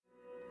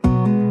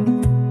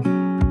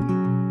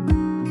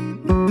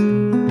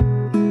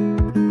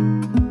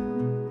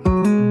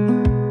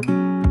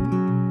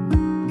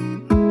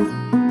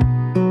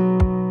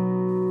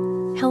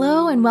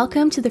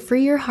welcome to the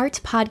Free Your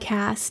Heart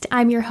podcast.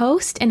 I'm your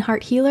host and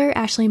heart healer,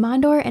 Ashley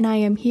Mondor, and I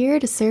am here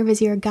to serve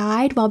as your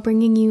guide while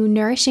bringing you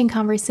nourishing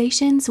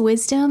conversations,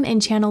 wisdom,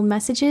 and channeled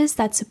messages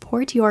that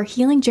support your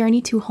healing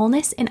journey to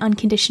wholeness and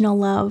unconditional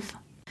love.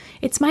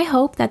 It's my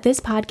hope that this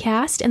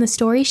podcast and the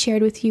stories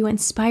shared with you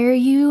inspire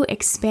you,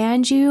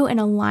 expand you, and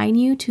align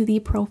you to the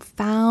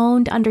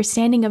profound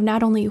understanding of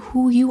not only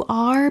who you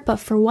are, but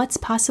for what's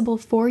possible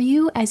for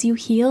you as you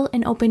heal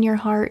and open your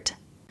heart.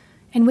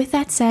 And with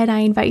that said, I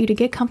invite you to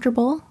get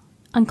comfortable,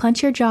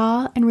 unclench your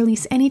jaw, and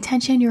release any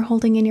tension you're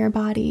holding in your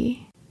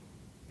body.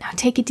 Now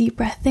take a deep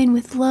breath in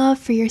with love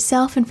for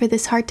yourself and for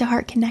this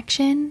heart-to-heart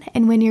connection.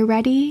 And when you're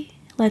ready,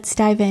 let's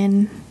dive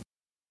in.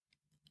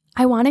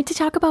 I wanted to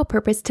talk about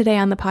purpose today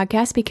on the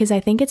podcast because I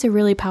think it's a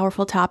really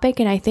powerful topic,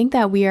 and I think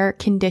that we are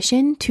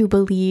conditioned to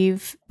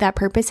believe that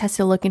purpose has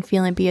to look and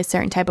feel and be a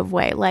certain type of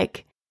way.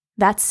 Like,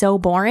 that's so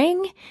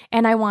boring,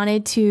 and I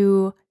wanted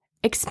to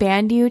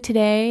expand you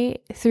today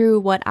through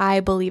what I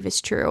believe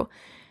is true.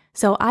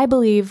 So I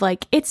believe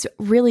it's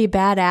really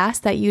badass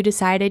that you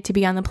decided to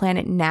be on the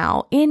planet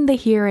now, in the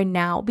here and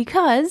now,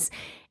 because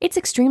it's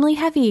extremely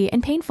heavy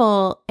and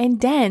painful and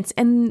dense,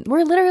 and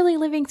we're literally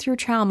living through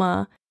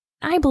trauma.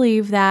 I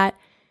believe that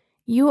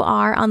you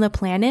are on the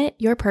planet.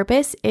 Your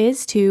purpose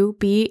is to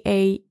be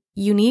a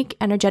unique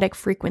energetic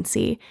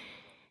frequency.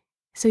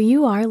 So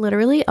you are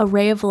literally a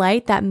ray of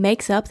light that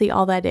makes up the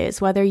all that is.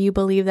 Whether you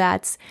believe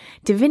that's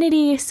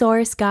divinity,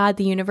 source, God,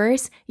 the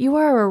universe, you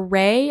are a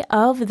ray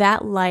of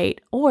that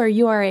light, or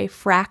you are a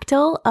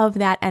fractal of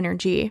that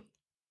energy.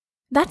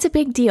 That's a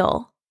big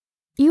deal.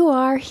 You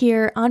are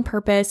here on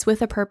purpose,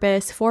 with a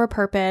purpose, for a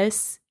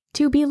purpose,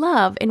 to be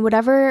love in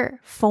whatever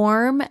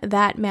form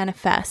that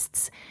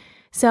manifests.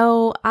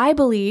 So I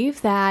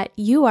believe that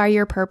you are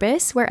your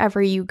purpose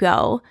wherever you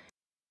go.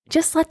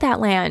 Just let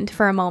that land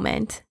for a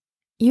moment.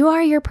 You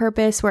are your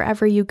purpose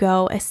wherever you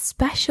go,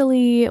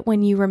 especially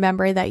when you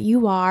remember that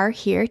you are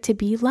here to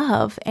be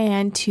love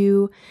and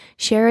to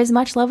share as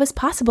much love as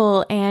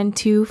possible and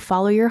to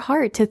follow your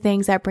heart to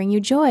things that bring you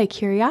joy,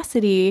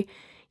 curiosity,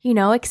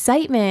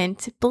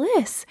 excitement,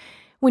 bliss.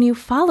 When you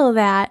follow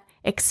that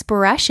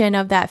expression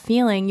of that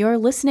feeling, you're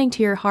listening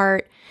to your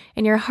heart,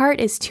 and your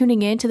heart is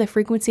tuning into the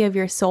frequency of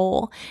your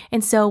soul.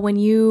 And so when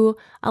you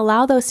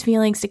allow those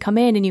feelings to come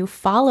in and you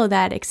follow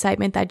that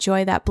excitement, that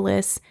joy, that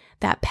bliss,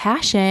 that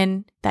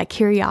passion, that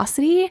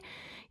curiosity,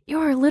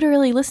 you're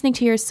literally listening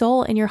to your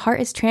soul, and your heart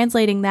is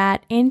translating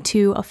that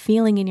into a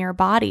feeling in your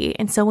body.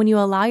 And so when you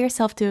allow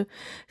yourself to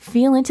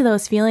feel into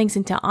those feelings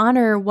and to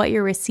honor what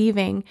you're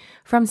receiving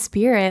from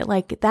spirit,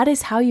 that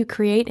is how you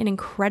create an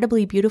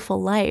incredibly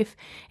beautiful life.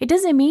 It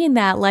doesn't mean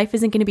that life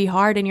isn't going to be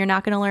hard and you're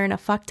not going to learn a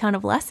fuck ton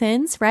of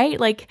lessons, right?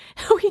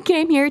 We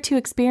came here to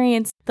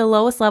experience the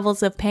lowest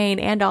levels of pain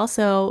and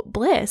also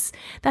bliss.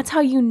 That's how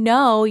you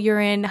know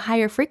you're in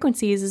higher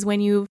frequencies, is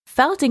when you've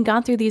felt and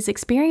gone through these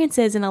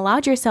experiences and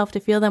allowed yourself to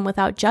feel them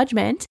without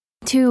judgment,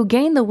 to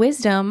gain the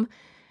wisdom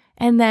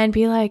and then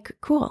be like,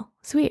 cool,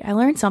 sweet, I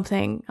learned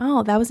something.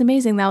 Oh, that was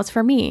amazing. That was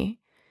for me,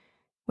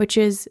 which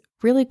is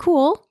really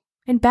cool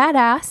and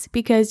badass,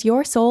 because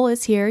your soul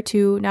is here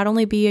to not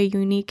only be a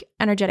unique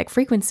energetic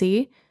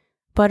frequency,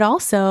 but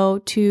also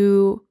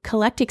to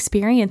collect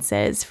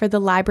experiences for the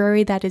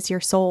library that is your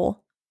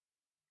soul.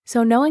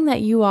 So knowing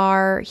that you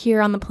are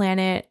here on the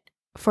planet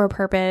for a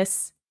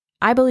purpose,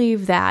 I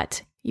believe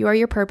that you are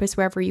your purpose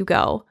wherever you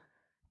go.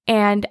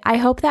 And I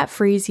hope that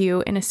frees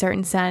you in a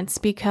certain sense,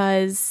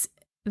 because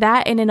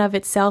that in and of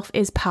itself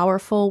is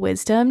powerful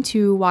wisdom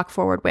to walk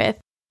forward with.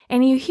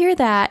 And you hear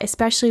that,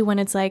 especially when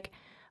it's like,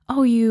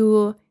 oh,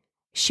 you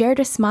shared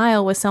a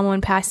smile with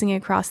someone passing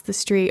across the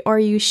street, or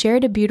you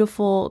shared a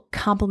beautiful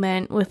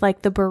compliment with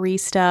the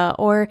barista,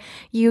 or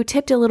you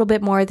tipped a little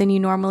bit more than you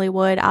normally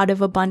would out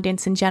of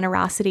abundance and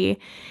generosity.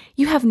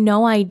 You have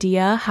no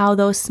idea how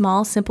those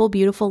small, simple,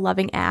 beautiful,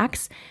 loving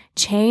acts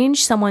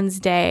change someone's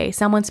day,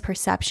 someone's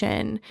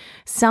perception,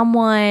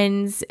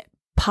 someone's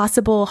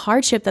possible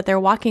hardship that they're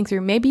walking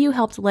through. Maybe you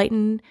helped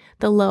lighten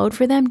the load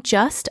for them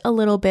just a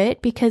little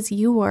bit because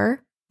you were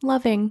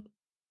loving.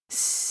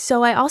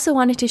 So I also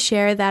wanted to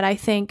share that I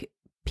think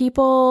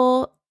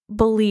people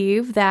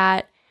believe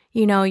that,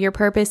 your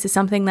purpose is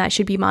something that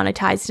should be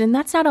monetized, and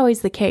that's not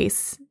always the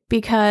case,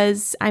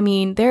 because,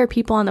 there are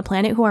people on the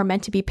planet who are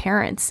meant to be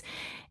parents,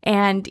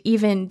 and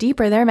even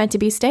deeper, they're meant to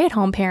be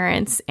stay-at-home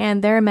parents,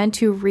 and they're meant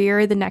to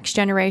rear the next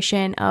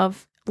generation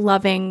of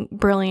loving,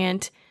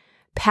 brilliant,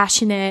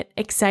 passionate,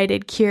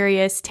 excited,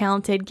 curious,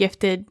 talented,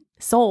 gifted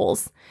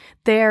souls.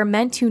 They're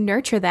meant to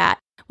nurture that.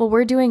 Well,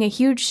 we're doing a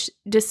huge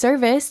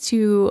disservice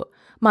to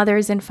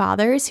mothers and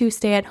fathers who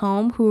stay at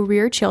home, who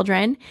rear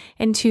children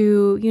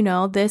into,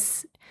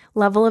 this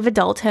level of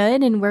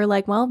adulthood. And we're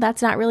like, well,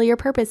 that's not really your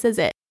purpose, is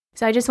it?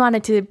 So I just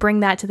wanted to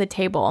bring that to the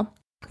table.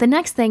 The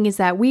next thing is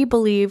that we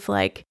believe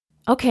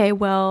okay,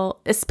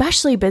 well,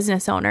 especially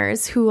business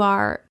owners who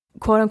are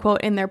quote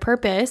unquote in their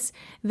purpose,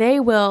 they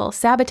will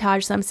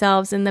sabotage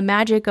themselves in the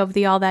magic of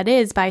the all that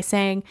is by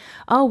saying,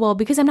 oh, well,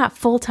 because I'm not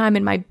full time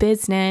in my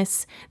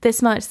business,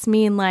 this must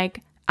mean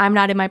I'm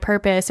not in my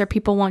purpose or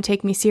people won't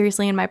take me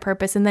seriously in my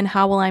purpose, and then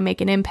how will I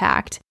make an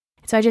impact?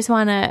 So I just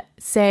want to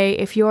say,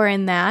 if you're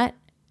in that,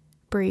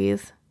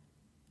 breathe.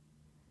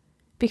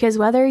 Because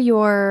whether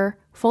you're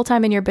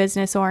full-time in your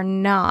business or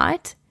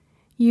not,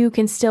 you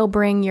can still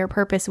bring your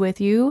purpose with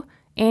you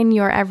in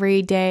your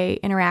everyday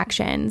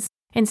interactions.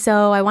 And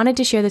so I wanted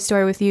to share this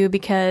story with you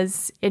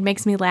because it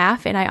makes me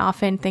laugh, and I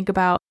often think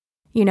about,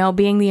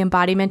 being the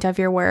embodiment of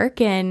your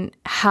work and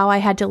how I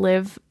had to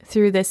live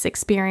through this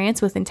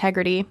experience with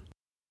integrity.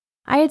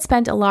 I had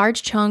spent a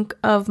large chunk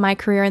of my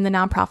career in the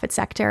nonprofit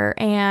sector,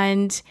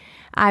 and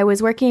I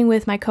was working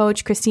with my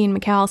coach, Christine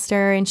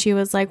McAllister, and she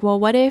was like, well,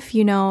 what if,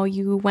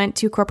 you went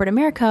to corporate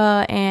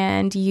America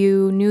and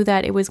you knew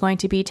that it was going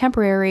to be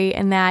temporary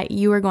and that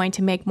you were going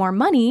to make more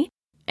money,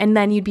 and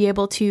then you'd be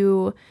able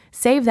to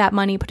save that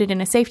money, put it in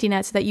a safety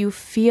net so that you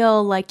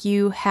feel like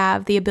you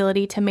have the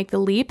ability to make the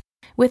leap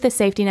with a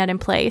safety net in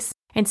place.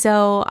 And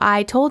so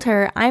I told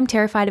her, I'm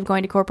terrified of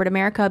going to corporate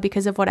America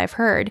because of what I've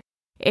heard.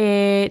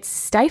 It's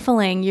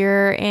stifling.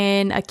 You're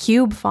in a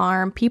cube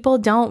farm. People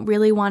don't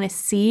really want to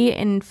see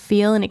and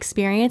feel and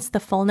experience the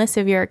fullness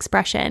of your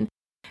expression.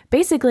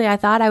 Basically, I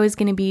thought I was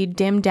going to be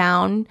dimmed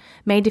down,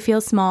 made to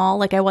feel small,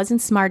 like I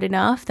wasn't smart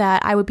enough,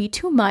 that I would be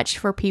too much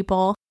for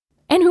people.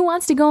 And who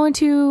wants to go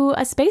into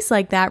a space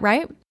like that,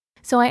 right?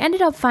 So I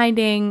ended up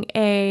finding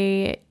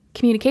a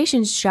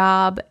communications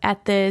job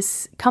at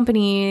this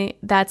company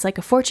that's like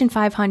a Fortune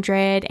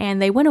 500,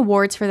 and they win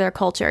awards for their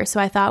culture. So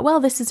I thought,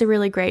 well, this is a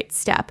really great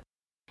step.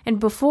 And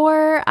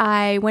before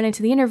I went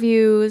into the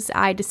interviews,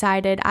 I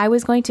decided I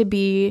was going to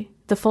be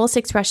the fullest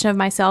expression of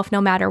myself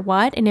no matter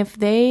what. And if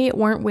they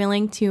weren't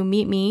willing to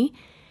meet me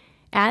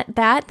at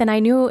that, then I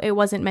knew it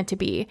wasn't meant to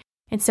be.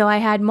 And so I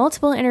had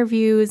multiple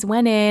interviews,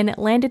 went in,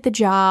 landed the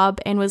job,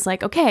 and was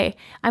like, okay,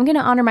 I'm going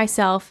to honor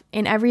myself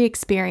in every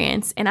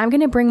experience, and I'm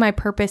going to bring my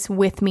purpose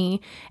with me.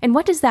 And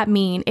what does that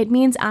mean? It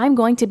means I'm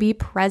going to be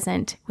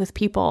present with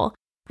people.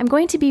 I'm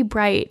going to be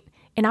bright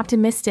and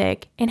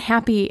optimistic and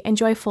happy and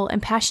joyful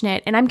and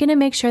passionate. And I'm going to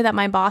make sure that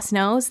my boss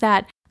knows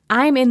that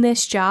I'm in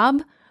this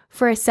job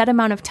for a set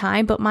amount of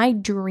time, but my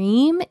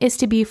dream is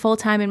to be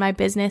full-time in my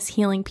business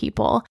healing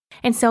people.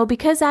 And so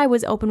because I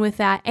was open with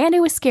that, and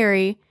it was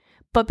scary,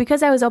 but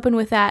because I was open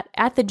with that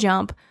at the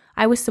jump,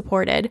 I was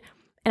supported.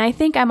 And I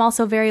think I'm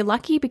also very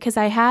lucky because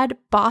I had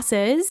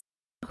bosses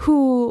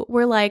who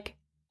were like,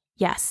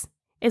 yes,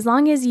 as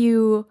long as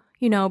you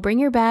bring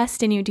your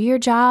best and you do your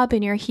job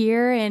and you're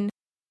here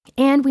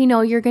and we know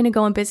you're going to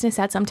go in business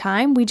at some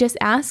time. We just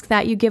ask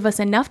that you give us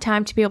enough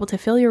time to be able to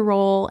fill your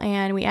role.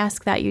 And we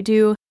ask that you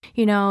do,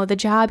 the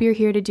job you're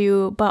here to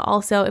do. But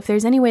also, if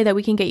there's any way that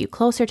we can get you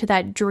closer to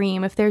that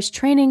dream, if there's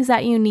trainings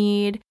that you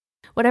need,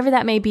 whatever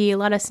that may be,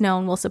 let us know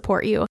and we'll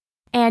support you.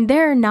 And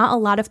there are not a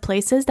lot of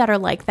places that are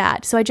like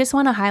that. So I just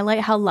want to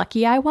highlight how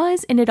lucky I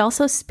was. And it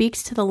also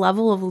speaks to the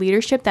level of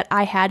leadership that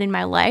I had in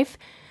my life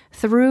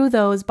through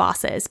those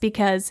bosses,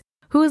 because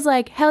who's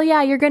like, hell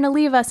yeah, you're going to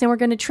leave us and we're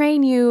going to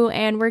train you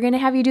and we're going to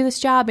have you do this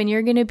job and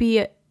you're going to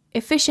be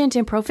efficient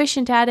and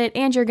proficient at it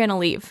and you're going to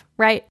leave,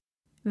 right?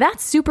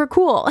 That's super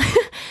cool.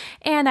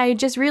 And I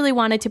just really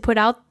wanted to put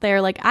out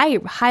there, like, I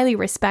highly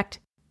respect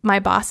my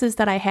bosses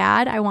that I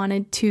had. I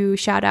wanted to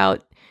shout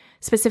out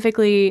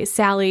specifically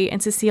Sally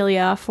and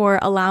Cecilia for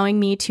allowing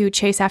me to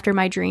chase after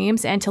my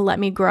dreams and to let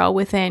me grow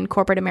within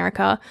corporate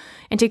America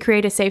and to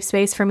create a safe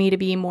space for me to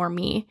be more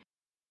me.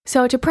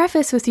 So to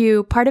preface with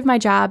you, part of my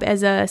job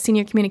as a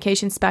senior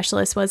communications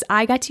specialist was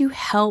I got to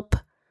help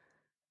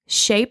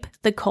shape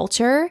the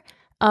culture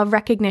of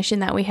recognition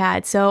that we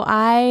had. So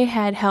I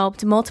had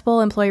helped multiple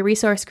employee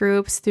resource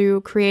groups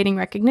through creating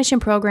recognition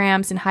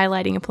programs and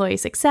highlighting employee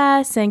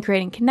success and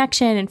creating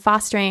connection and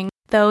fostering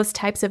those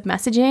types of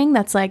messaging.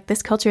 That's like,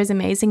 this culture is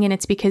amazing and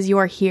it's because you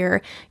are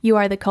here. You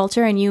are the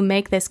culture and you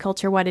make this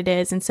culture what it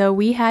is. And so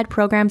we had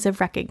programs of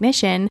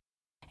recognition.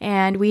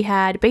 And we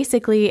had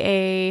basically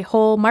a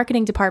whole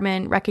marketing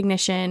department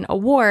recognition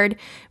award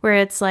where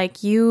it's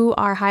like you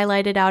are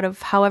highlighted out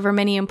of however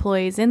many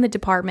employees in the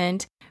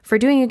department for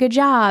doing a good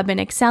job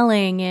and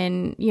excelling,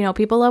 and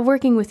people love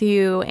working with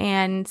you.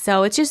 And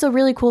so it's just a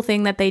really cool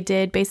thing that they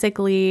did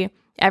basically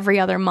every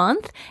other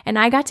month. And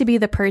I got to be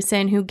the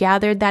person who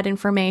gathered that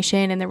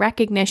information and the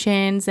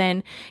recognitions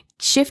and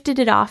shifted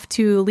it off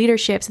to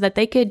leadership so that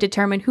they could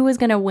determine who was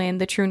going to win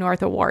the True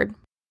North Award.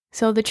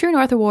 So the True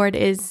North Award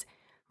is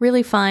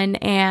really fun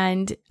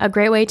and a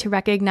great way to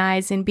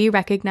recognize and be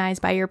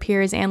recognized by your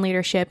peers and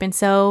leadership. And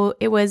so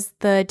it was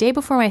the day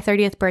before my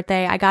 30th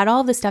birthday. I got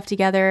all of the stuff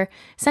together,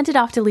 sent it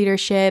off to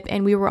leadership,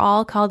 and we were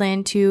all called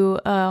into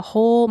a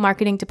whole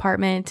marketing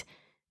department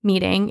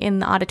meeting in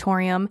the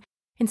auditorium.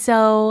 And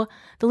so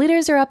the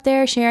leaders are up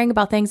there sharing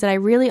about things that I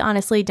really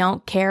honestly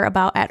don't care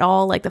about at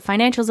all, like the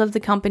financials of the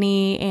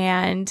company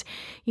and,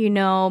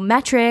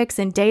 metrics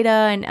and data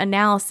and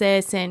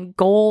analysis and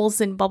goals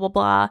and blah, blah,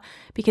 blah.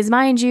 Because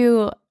mind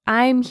you,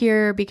 I'm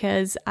here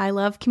because I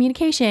love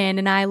communication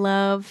and I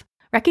love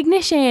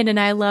recognition and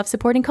I love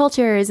supporting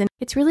cultures. And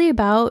it's really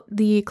about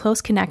the close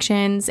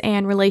connections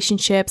and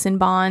relationships and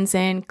bonds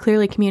and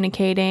clearly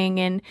communicating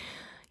and,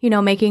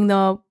 making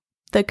the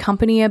the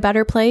company a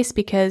better place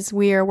because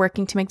we are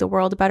working to make the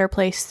world a better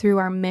place through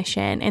our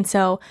mission. And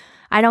so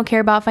I don't care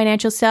about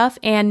financial stuff,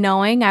 and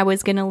knowing I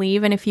was going to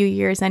leave in a few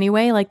years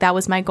anyway, like that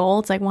was my goal.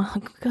 It's like, well,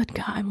 good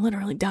God, I'm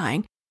literally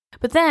dying.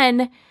 But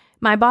then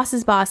my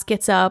boss's boss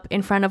gets up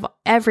in front of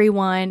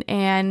everyone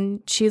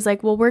and she's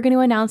like, well, we're going to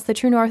announce the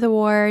True North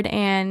Award,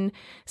 and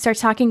starts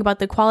talking about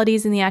the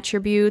qualities and the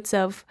attributes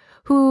of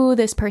who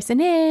this person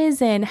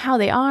is and how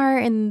they are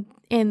in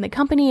the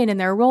company and in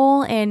their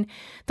role. And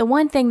the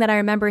one thing that I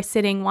remember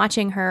sitting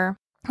watching her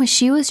was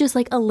she was just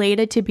like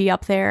elated to be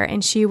up there,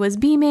 and she was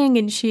beaming,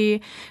 and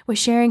she was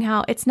sharing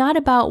how it's not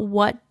about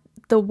what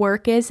the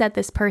work is that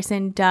this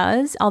person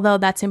does, although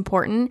that's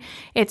important.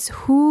 It's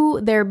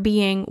who they're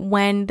being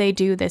when they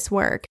do this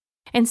work.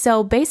 And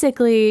so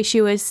basically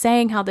she was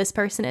saying how this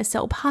person is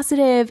so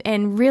positive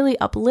and really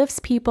uplifts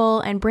people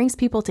and brings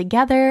people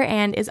together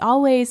and is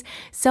always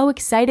so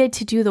excited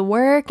to do the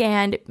work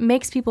and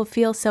makes people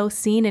feel so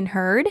seen and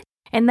heard.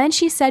 And then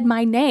she said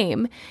my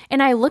name,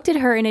 and I looked at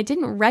her and it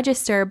didn't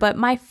register, but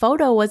my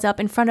photo was up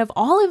in front of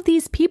all of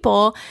these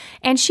people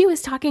and she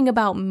was talking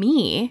about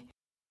me.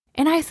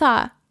 And I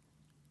thought,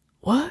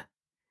 what?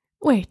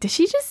 Wait, did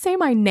she just say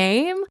my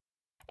name?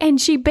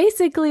 And she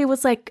basically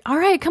was like, all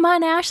right, come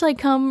on, Ash, like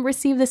come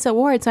receive this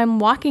award. So I'm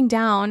walking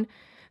down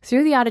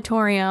through the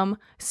auditorium,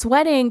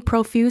 sweating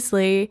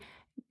profusely,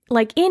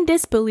 like in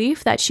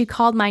disbelief that she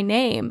called my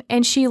name.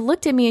 And she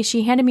looked at me as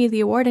she handed me the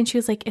award and she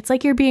was like, it's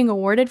like you're being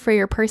awarded for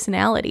your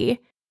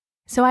personality.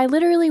 So I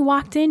literally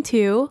walked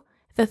into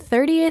the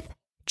 30th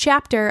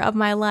chapter of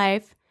my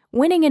life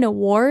winning an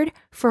award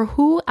for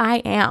who I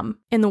am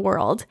in the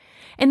world.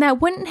 And that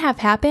wouldn't have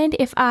happened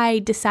if I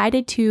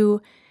decided to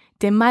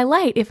dim my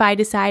light, if I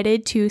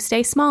decided to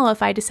stay small,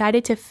 if I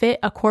decided to fit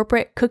a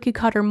corporate cookie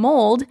cutter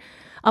mold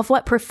of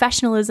what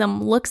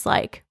professionalism looks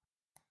like.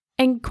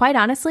 And quite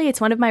honestly,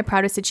 it's one of my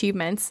proudest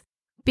achievements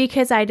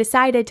because I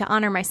decided to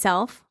honor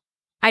myself.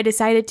 I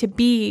decided to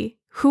be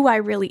who I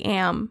really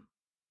am.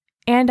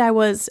 And I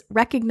was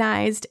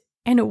recognized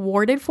and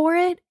awarded for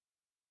it.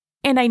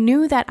 And I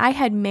knew that I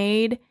had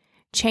made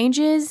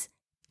changes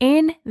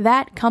in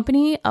that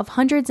company of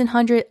hundreds and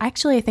hundreds,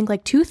 actually I think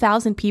like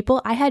 2,000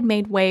 people. I had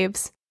made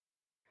waves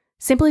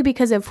simply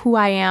because of who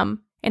I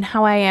am and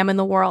how I am in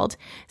the world,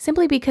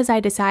 simply because I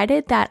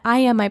decided that I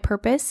am my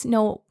purpose.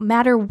 No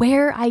matter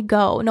where I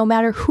go, no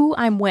matter who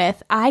I'm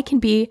with, I can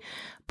be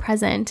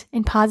present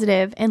and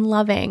positive and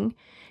loving.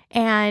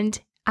 And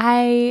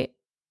I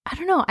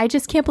don't know, I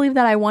just can't believe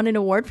that I won an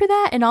award for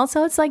that. And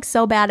also it's like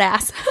so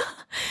badass.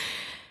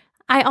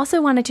 I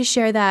also wanted to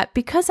share that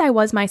because I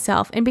was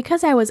myself and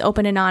because I was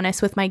open and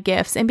honest with my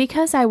gifts and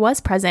because I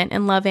was present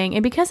and loving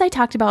and because I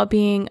talked about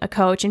being a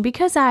coach and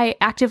because I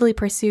actively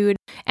pursued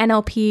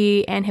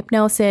NLP and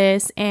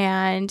hypnosis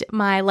and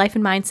my life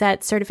and mindset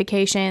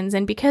certifications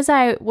and because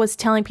I was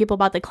telling people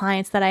about the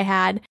clients that I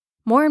had,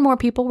 more and more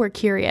people were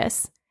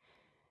curious.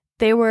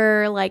 They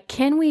were like,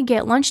 can we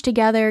get lunch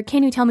together?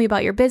 Can you tell me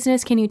about your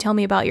business? Can you tell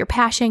me about your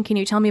passion? Can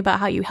you tell me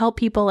about how you help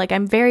people? Like,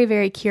 I'm very,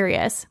 very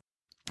curious.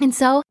 And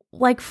so,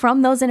 like,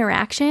 from those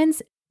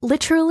interactions,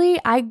 literally,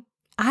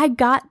 I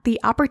got the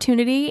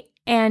opportunity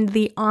and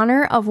the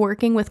honor of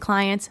working with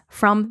clients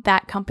from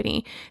that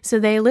company. So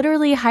they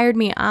literally hired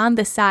me on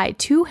the side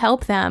to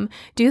help them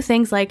do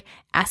things like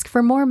ask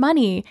for more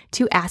money,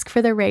 to ask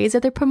for the raise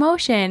or the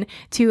promotion,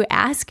 to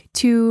ask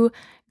to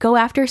go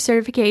after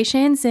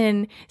certifications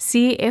and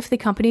see if the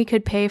company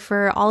could pay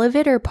for all of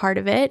it or part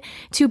of it,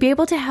 to be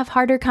able to have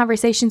harder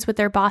conversations with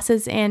their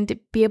bosses and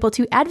be able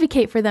to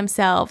advocate for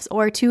themselves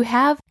or to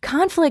have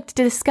conflict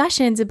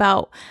discussions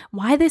about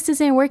why this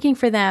isn't working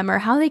for them or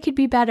how they could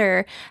be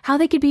better, how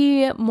they could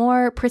be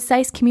more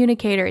precise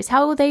communicators,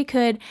 how they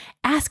could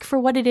ask for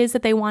what it is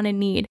that they want and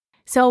need.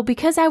 So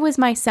because I was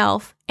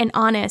myself and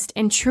honest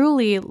and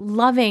truly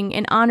loving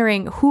and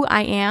honoring who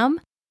I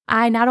am,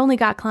 I not only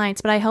got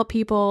clients, but I help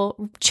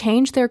people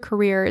change their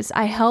careers.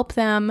 I help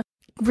them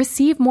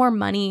receive more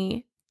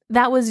money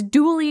that was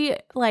duly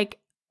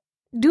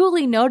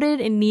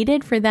noted and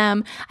needed for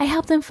them. I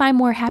help them find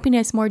more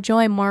happiness, more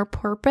joy, more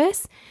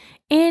purpose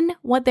in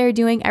what they're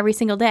doing every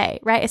single day,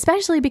 right?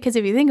 Especially because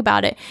if you think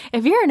about it,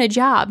 if you're in a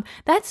job,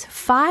 that's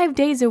 5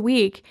 days a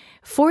week,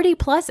 40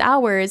 plus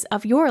hours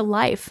of your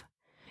life.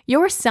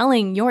 You're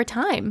selling your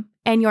time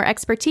and your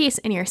expertise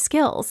and your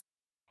skills.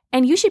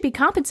 And you should be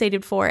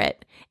compensated for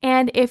it.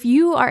 And if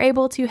you are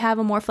able to have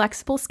a more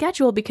flexible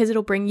schedule because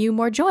it'll bring you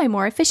more joy,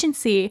 more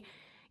efficiency,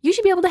 you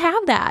should be able to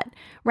have that,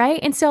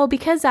 right? And so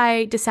because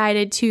I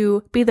decided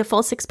to be the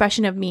fullest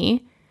expression of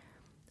me,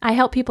 I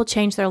help people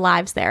change their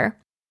lives there.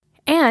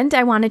 And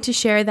I wanted to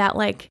share that,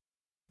 like,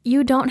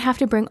 you don't have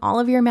to bring all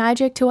of your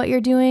magic to what you're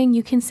doing.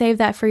 You can save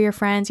that for your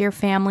friends, your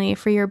family,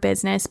 for your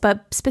business.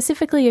 But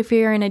specifically, if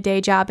you're in a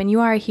day job and you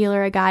are a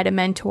healer, a guide, a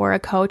mentor, a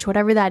coach,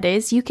 whatever that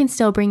is, you can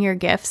still bring your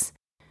gifts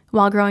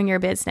while growing your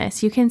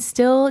business. You can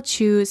still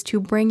choose to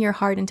bring your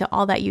heart into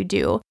all that you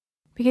do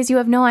because you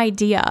have no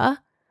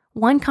idea.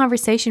 One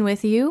conversation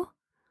with you,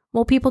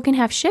 well, people can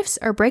have shifts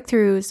or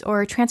breakthroughs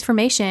or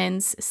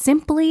transformations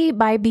simply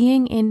by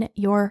being in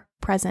your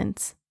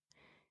presence.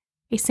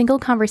 A single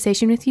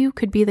conversation with you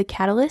could be the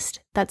catalyst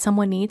that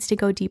someone needs to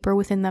go deeper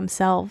within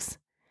themselves.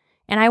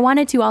 And I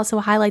wanted to also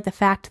highlight the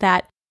fact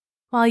that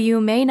while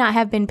you may not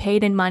have been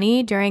paid in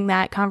money during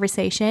that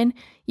conversation,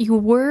 you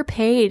were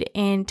paid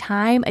in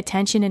time,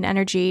 attention, and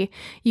energy.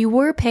 You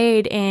were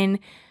paid in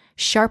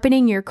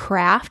sharpening your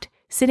craft,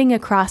 sitting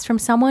across from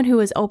someone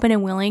who is open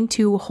and willing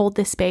to hold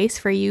the space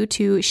for you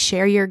to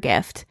share your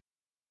gift.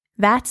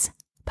 That's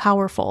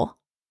powerful.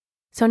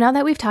 So now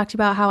that we've talked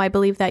about how I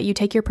believe that you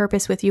take your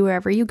purpose with you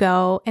wherever you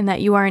go, and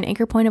that you are an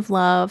anchor point of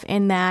love,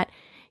 and that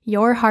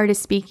your heart is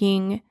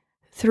speaking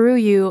through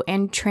you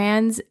and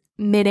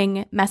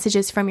transmitting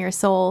messages from your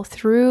soul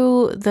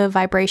through the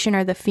vibration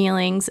or the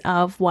feelings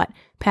of what?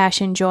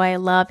 Passion, joy,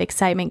 love,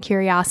 excitement,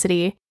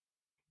 curiosity.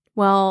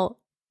 Well,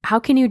 how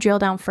can you drill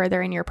down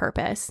further in your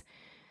purpose?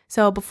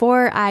 So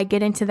before I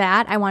get into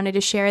that, I wanted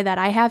to share that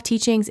I have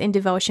Teachings in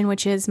Devotion,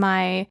 which is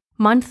my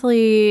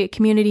monthly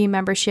community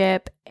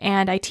membership,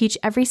 and I teach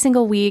every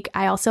single week.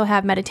 I also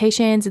have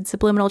meditations and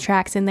subliminal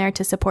tracks in there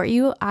to support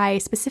you. I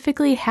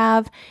specifically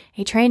have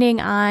a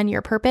training on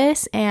your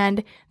purpose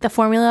and the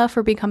formula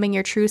for becoming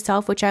your true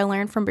self, which I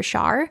learned from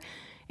Bashar.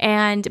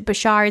 And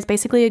Bashar is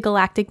basically a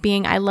galactic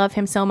being. I love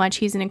him so much.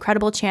 He's an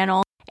incredible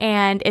channel.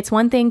 And it's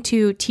one thing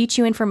to teach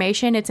you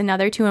information, it's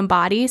another to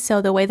embody.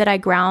 So the way that I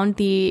ground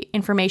the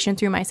information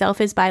through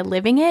myself is by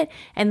living it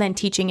and then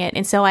teaching it.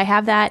 And so I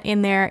have that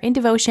in there in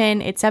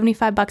Devotion. It's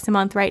 $75 a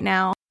month right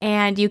now,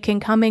 and you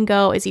can come and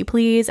go as you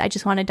please. I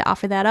just wanted to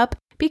offer that up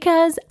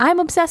because I'm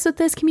obsessed with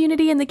this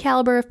community and the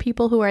caliber of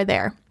people who are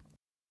there.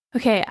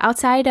 Okay,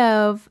 outside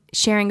of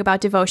sharing about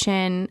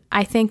devotion,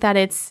 I think that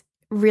it's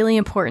really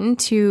important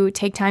to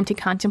take time to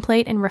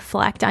contemplate and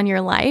reflect on your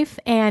life.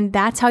 And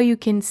that's how you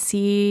can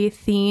see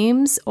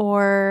themes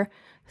or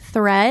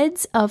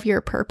threads of your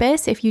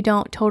purpose if you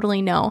don't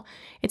totally know.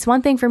 It's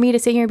one thing for me to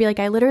sit here and be like,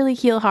 I literally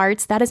heal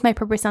hearts. That is my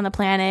purpose on the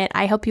planet.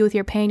 I help you with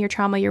your pain, your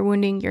trauma, your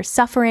wounding, your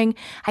suffering.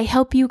 I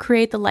help you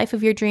create the life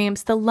of your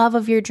dreams, the love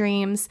of your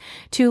dreams,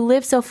 to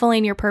live so fully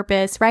in your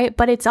purpose, right?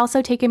 But it's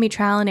also taken me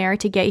trial and error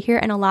to get here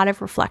and a lot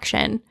of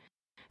reflection.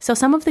 So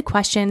some of the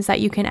questions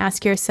that you can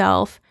ask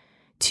yourself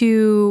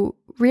to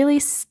really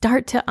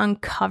start to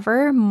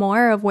uncover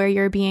more of where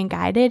you're being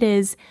guided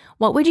is,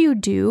 what would you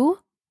do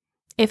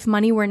if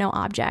money were no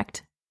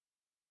object?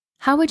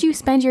 How would you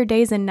spend your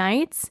days and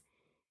nights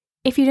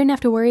if you didn't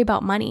have to worry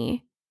about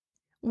money?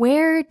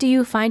 Where do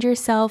you find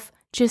yourself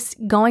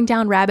just going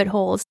down rabbit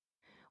holes?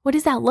 What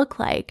does that look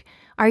like?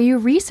 Are you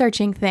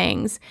researching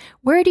things?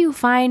 Where do you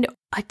find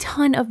a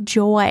ton of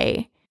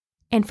joy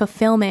and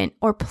fulfillment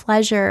or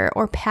pleasure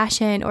or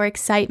passion or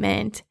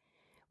excitement?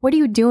 What are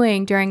you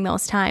doing during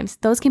those times?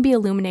 Those can be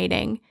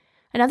illuminating.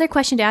 Another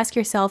question to ask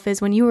yourself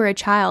is, when you were a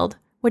child,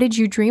 what did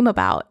you dream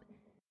about?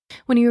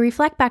 When you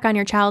reflect back on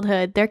your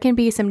childhood, there can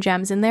be some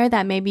gems in there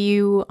that maybe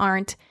you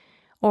aren't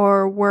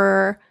or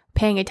were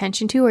paying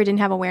attention to or didn't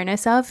have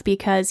awareness of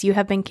because you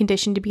have been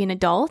conditioned to be an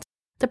adult.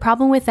 The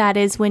problem with that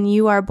is when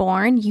you are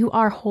born, you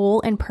are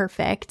whole and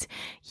perfect.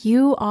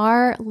 You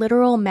are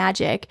literal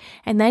magic.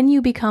 And then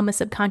you become a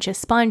subconscious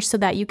sponge so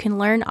that you can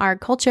learn our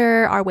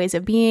culture, our ways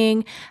of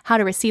being, how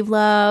to receive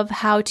love,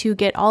 how to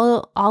get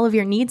all of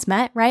your needs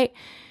met, right?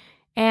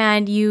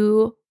 And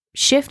you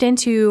shift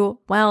into,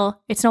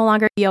 well, it's no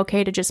longer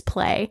okay to just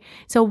play.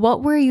 So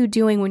what were you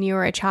doing when you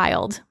were a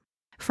child?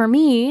 For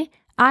me,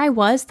 I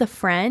was the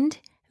friend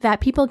that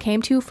people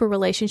came to for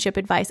relationship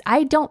advice.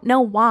 I don't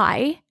know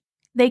why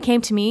they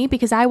came to me,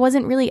 because I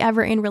wasn't really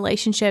ever in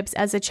relationships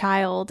as a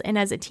child and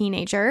as a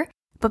teenager,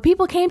 but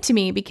people came to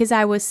me because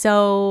I was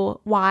so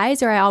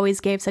wise, or I always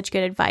gave such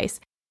good advice.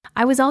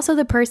 I was also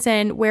the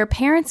person where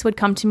parents would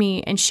come to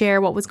me and share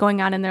what was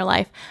going on in their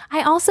life.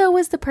 I also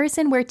was the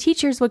person where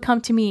teachers would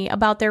come to me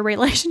about their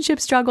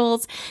relationship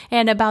struggles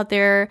and about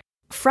their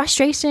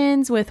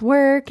frustrations with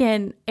work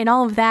and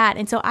all of that.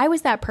 And so I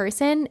was that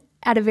person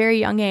at a very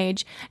young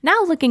age.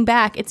 Now looking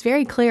back, it's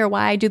very clear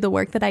why I do the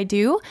work that I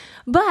do,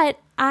 but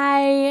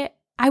I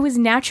was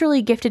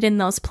naturally gifted in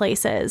those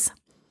places.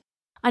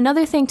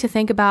 Another thing to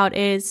think about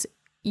is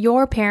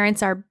your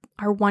parents are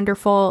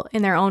wonderful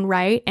in their own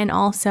right, and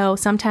also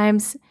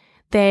sometimes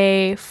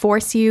they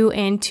force you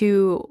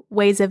into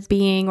ways of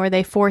being, or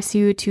they force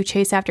you to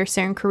chase after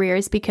certain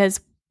careers because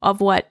of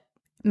what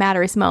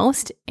matters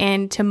most,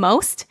 and to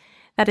most,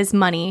 that is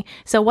money.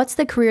 So what's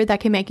the career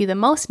that can make you the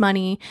most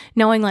money,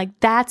 knowing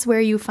like that's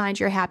where you find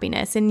your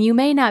happiness? And you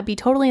may not be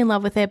totally in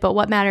love with it, but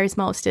what matters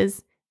most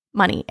is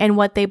money and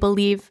what they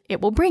believe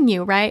it will bring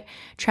you, right?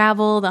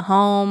 Travel, the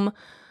home,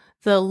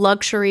 the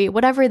luxury,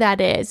 whatever that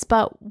is.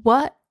 But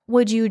what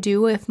would you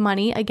do if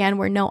money, again,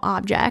 were no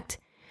object?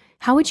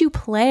 How would you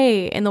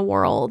play in the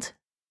world?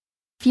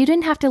 If you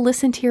didn't have to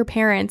listen to your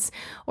parents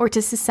or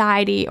to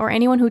society or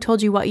anyone who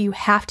told you what you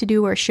have to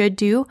do or should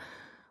do,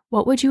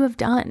 what would you have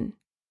done?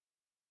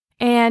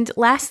 And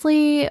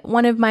lastly,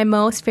 one of my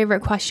most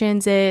favorite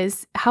questions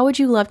is, how would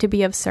you love to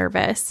be of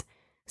service?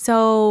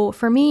 So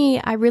for me,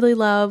 I really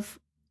love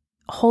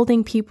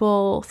holding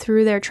people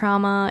through their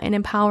trauma and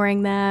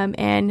empowering them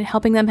and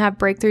helping them have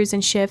breakthroughs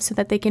and shifts so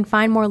that they can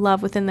find more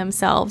love within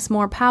themselves,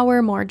 more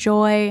power, more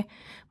joy,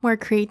 more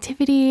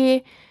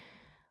creativity.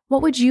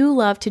 What would you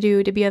love to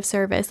do to be of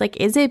service? Like,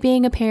 is it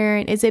being a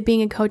parent? Is it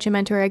being a coach, a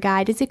mentor, a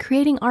guide? Is it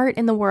creating art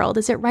in the world?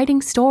 Is it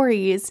writing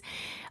stories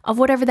of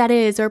whatever that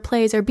is, or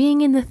plays, or being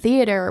in the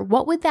theater?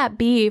 What would that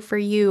be for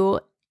you?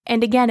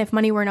 And again, if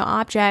money were no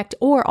object,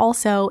 or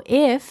also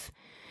if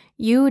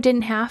you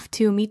didn't have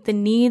to meet the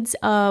needs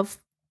of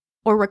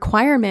or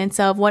requirements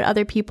of what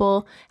other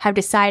people have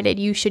decided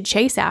you should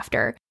chase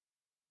after.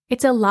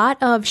 It's a lot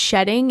of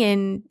shedding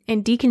and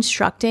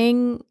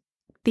deconstructing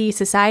the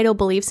societal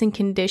beliefs and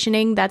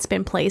conditioning that's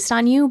been placed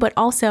on you, but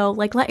also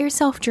like let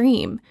yourself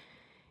dream.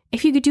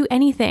 If you could do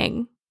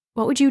anything,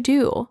 what would you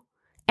do?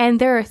 And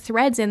there are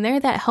threads in there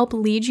that help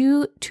lead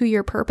you to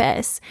your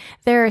purpose.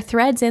 There are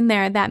threads in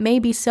there that may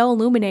be so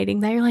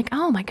illuminating that you're like,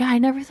 oh my God, I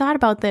never thought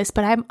about this,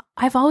 but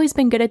I've always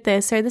been good at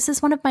this, or this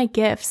is one of my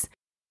gifts.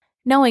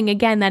 Knowing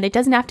again that it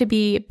doesn't have to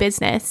be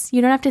business.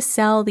 You don't have to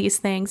sell these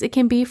things. It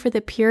can be for the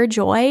pure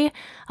joy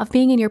of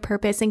being in your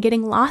purpose and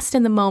getting lost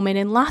in the moment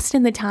and lost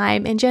in the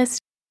time and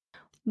just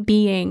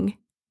being.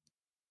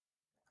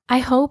 I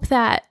hope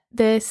that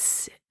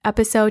this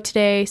episode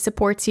today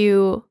supports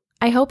you.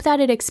 I hope that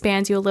it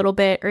expands you a little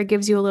bit or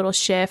gives you a little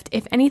shift.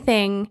 If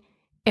anything,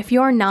 if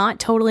you're not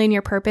totally in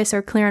your purpose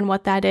or clear on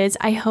what that is,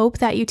 I hope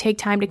that you take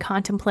time to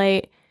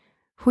contemplate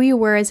who you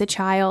were as a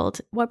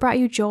child, what brought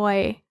you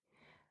joy.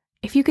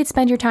 If you could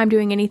spend your time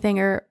doing anything,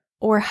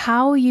 or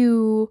how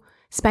you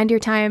spend your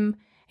time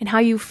and how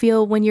you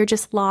feel when you're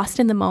just lost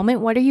in the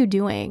moment, what are you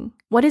doing?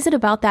 What is it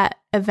about that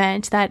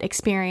event, that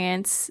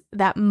experience,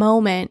 that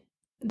moment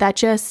that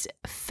just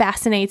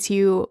fascinates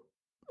you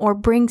or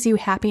brings you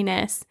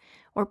happiness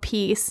or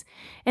peace?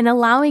 And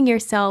allowing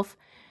yourself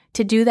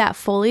to do that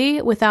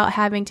fully without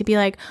having to be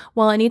like,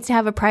 well, it needs to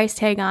have a price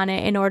tag on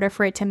it in order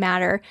for it to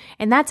matter.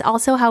 And that's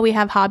also how we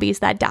have hobbies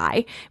that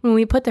die. When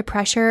we put the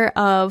pressure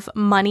of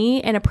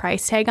money and a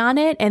price tag on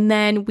it, and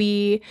then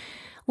we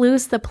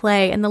lose the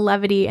play and the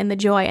levity and the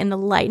joy and the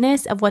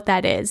lightness of what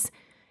that is.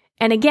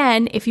 And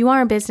again, if you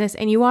are in business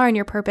and you are in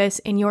your purpose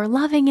and you're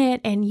loving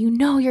it and you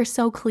know you're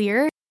so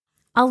clear,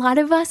 a lot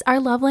of us, our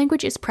love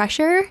language is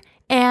pressure.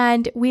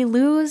 And we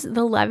lose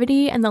the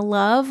levity and the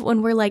love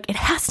when we're like, it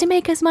has to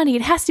make us money.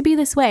 It has to be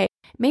this way.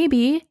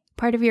 Maybe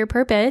part of your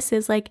purpose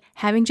is like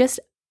having just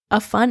a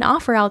fun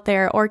offer out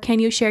there. Or can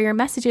you share your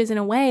messages in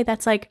a way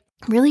that's like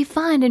really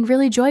fun and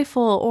really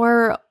joyful,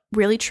 or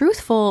really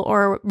truthful,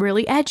 or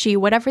really edgy,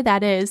 whatever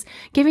that is.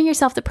 Giving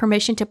yourself the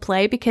permission to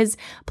play, because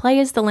play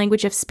is the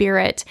language of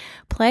spirit.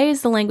 Play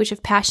is the language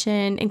of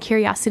passion and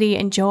curiosity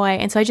and joy.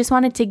 And so I just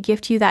wanted to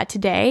gift you that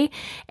today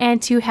and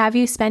to have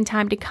you spend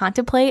time to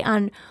contemplate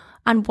on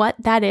what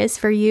that is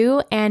for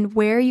you and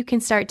where you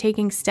can start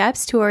taking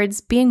steps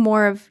towards being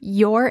more of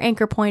your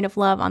anchor point of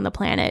love on the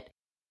planet.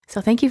 So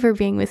thank you for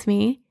being with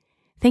me.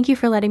 Thank you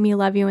for letting me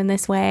love you in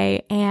this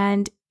way.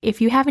 And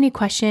if you have any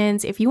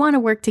questions, if you want to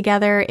work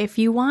together, if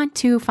you want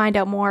to find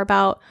out more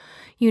about,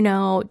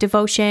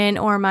 devotion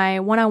or my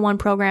one-on-one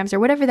programs or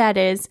whatever that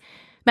is,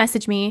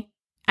 message me.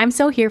 I'm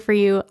so here for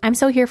you. I'm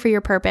so here for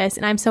your purpose.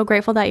 And I'm so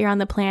grateful that you're on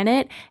the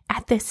planet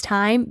at this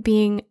time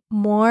being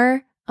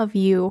more of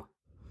you.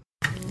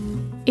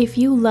 If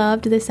you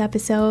loved this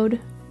episode,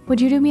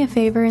 would you do me a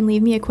favor and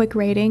leave me a quick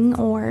rating,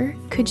 or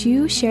could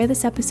you share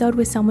this episode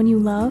with someone you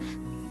love?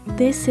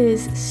 This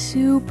is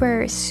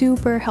super,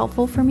 super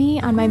helpful for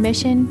me on my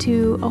mission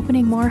to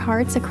opening more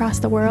hearts across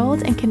the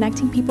world and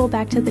connecting people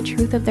back to the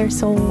truth of their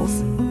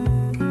souls.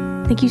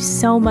 Thank you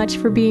so much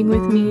for being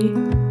with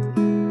me.